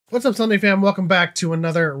What's up, Sunday fam? Welcome back to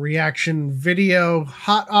another reaction video.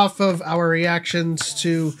 Hot off of our reactions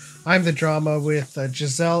to I'm the Drama with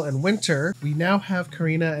Giselle and Winter, we now have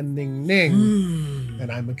Karina and NingNing.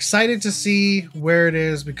 And I'm excited to see where it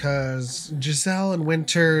is because Giselle and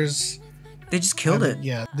Winter's... They just killed it.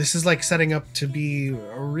 Yeah, this is like setting up to be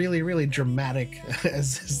a really, really dramatic,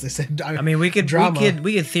 as they said. I mean, we could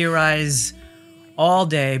theorize all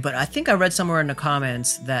day, but I think I read somewhere in the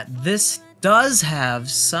comments that this does have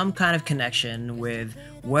some kind of connection with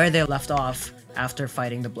where they left off after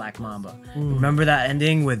fighting the Black Mamba. Remember that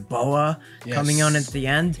ending with Boa coming on at the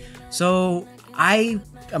end? So I'm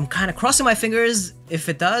kind of crossing my fingers. If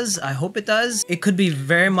it does, I hope it does. It could be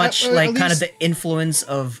very much like kind of the influence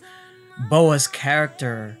of Boa's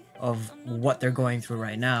character of what they're going through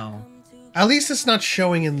right now. At least it's not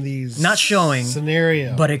showing in these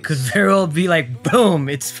scenarios. But it could very well be like, boom,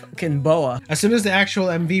 it's fucking Boa. As soon as the actual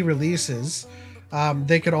MV releases,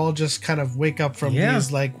 they could all just kind of wake up from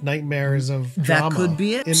these like nightmares of drama. That could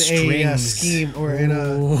be it. In a scheme or in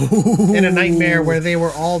a nightmare where they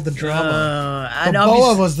were all the drama. But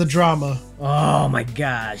Boa was the drama. Oh my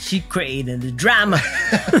god, she created the drama.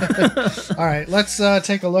 All right, let's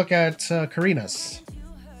take a look at Karina's.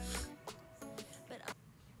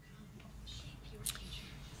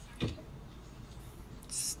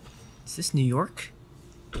 Is this New York?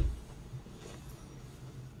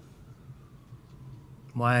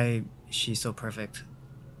 Why is she so perfect?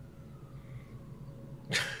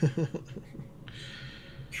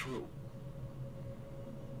 True.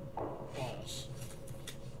 False.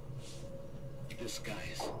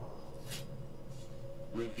 Disguise.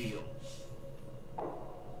 Reveal.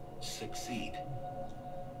 Succeed.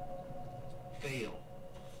 Fail.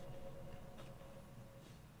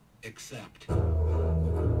 Accept.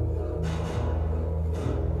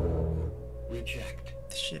 Reject.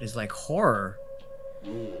 This shit is like horror.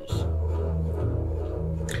 Rules.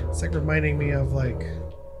 It's like reminding me of like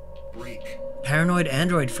Break. Paranoid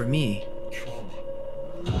Android for me. Trauma.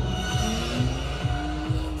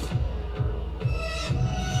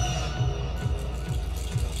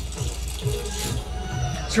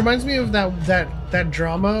 This reminds me of that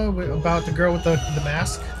drama about the girl with the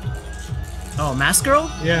mask. Oh, Mask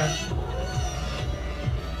Girl? Yeah.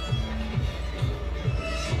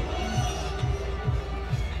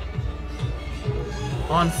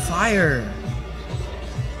 On fire.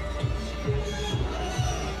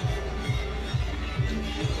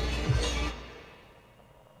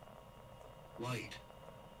 Light.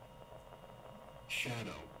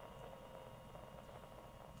 Shadow.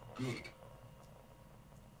 Good.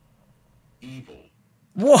 Evil.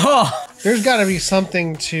 Whoa! There's got to be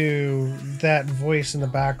something to that voice in the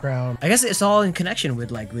background. I guess it's all in connection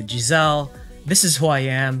with Giselle. This is who I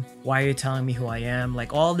am. Why are you telling me who I am?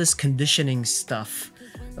 Like all this conditioning stuff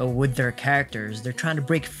with their characters. They're trying to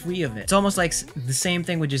break free of it. It's almost like the same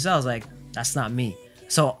thing with Giselle. It's like, that's not me.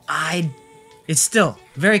 So it's still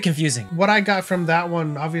very confusing. What I got from that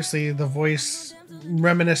one, obviously the voice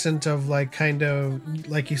reminiscent of like kind of,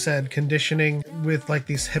 like you said, conditioning with like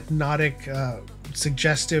these hypnotic,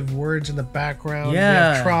 suggestive words in the background. Yeah. We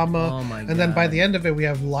have trauma. Oh my God. And then by the end of it, we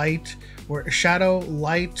have light, or shadow,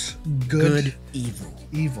 light, good,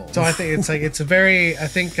 evil. So I think it's like, it's a very, I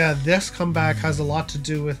think this comeback has a lot to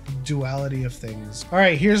do with the duality of things. All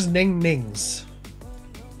right, here's NingNing's.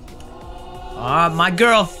 My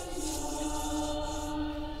girl.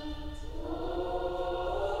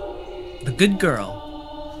 The good girl.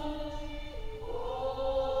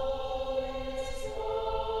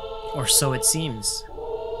 Or so it seems.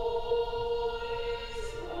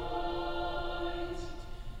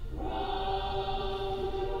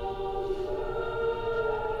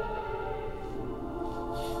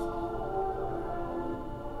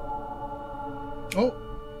 Oh,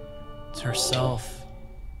 It's herself.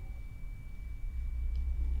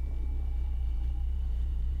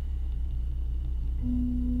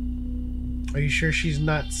 are you sure she's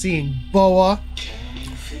not seeing Boa?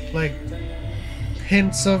 Like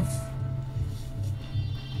hints of...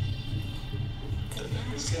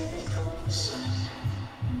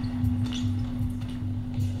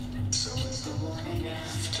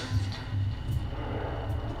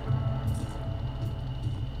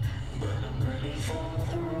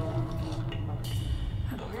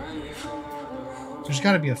 There's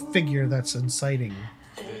got to be a figure that's inciting.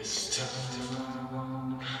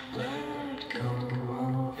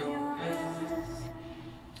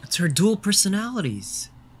 It's her dual personalities.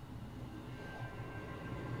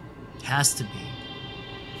 It has to be.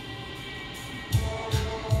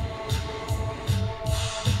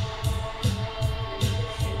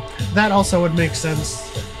 That also would make sense.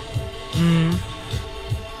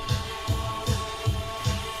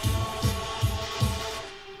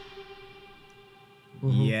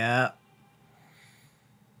 Yeah.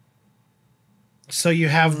 So you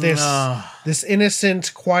have this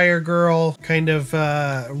innocent choir girl, kind of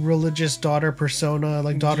religious daughter persona,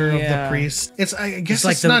 like daughter of the priest. I guess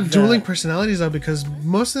it's like not dueling personalities though, because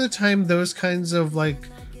most of the time those kinds of like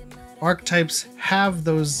archetypes have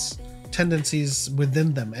those tendencies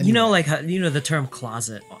within them. Anyway. You know, like the term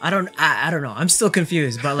closet. I don't know. I'm still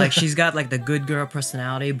confused, but like she's got like the good girl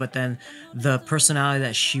personality, but then the personality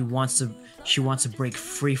that she wants to break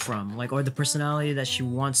free from, like, or the personality that she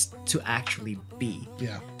wants to actually be.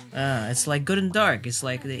 Yeah. It's like good and dark. It's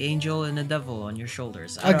like the angel and the devil on your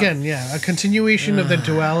shoulders. Again, yeah, a continuation of the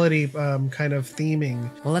duality kind of theming.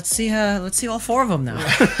 Well, let's see all 4 of them now.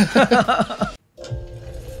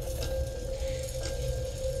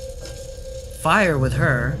 Fire with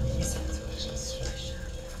her.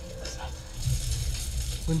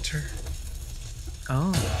 Winter.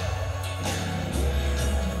 Oh.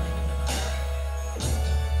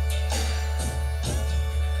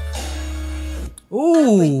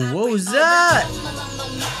 Ooh, what was that?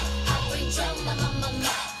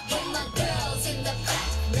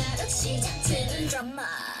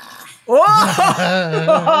 Oh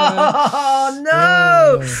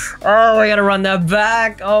no! Oh, I gotta run that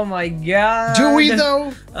back. Oh my god. Do we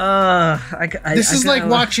though? This is like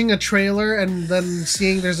watching a trailer and then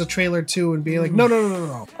seeing there's a trailer 2 and being like,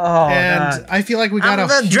 no. Oh, and god. I feel like we got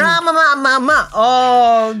the drama, mama.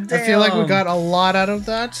 Oh, damn. I feel like we got a lot out of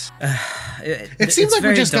that. It seems like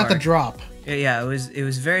we just got the drop. Yeah, it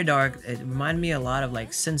was very dark. It reminded me a lot of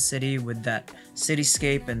like Sin City with that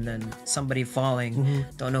cityscape and then somebody falling.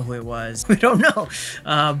 Don't know who it was. We don't know.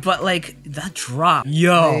 But like that drop.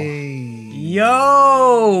 Yo.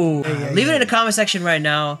 Leave it in the comment section right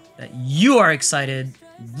now that you are excited,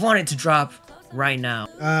 want it to drop right now.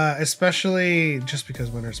 Especially just because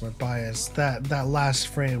Winter's my bias. That last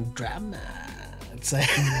frame drama.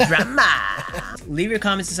 Drama. Leave your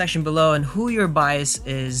comments in the section below and who your bias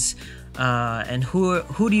is, and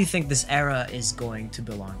who do you think this era is going to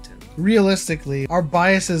belong to? Realistically, our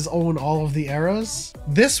biases own all of the eras.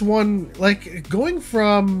 This one, like going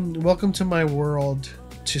from Welcome to My World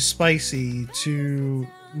to Spicy to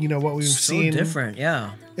what we've seen. So different,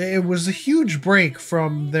 yeah. It was a huge break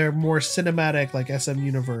from their more cinematic like SM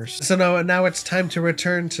universe. So now it's time to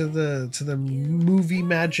return to the movie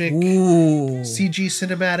magic. Ooh. CG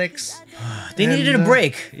cinematics. They needed a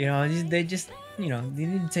break, they just they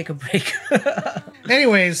need to take a break.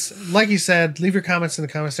 Anyways, like you said, leave your comments in the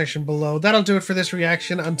comment section below. That'll do it for this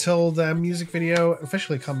reaction until the music video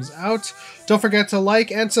officially comes out. Don't forget to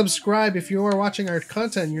like and subscribe. If you are watching our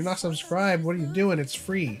content and you're not subscribed, what are you doing? It's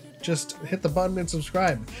free. Just hit the button and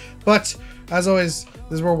subscribe. But as always,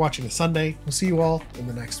 this is We're Watching a Sunday. We'll see you all in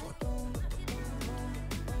the next one.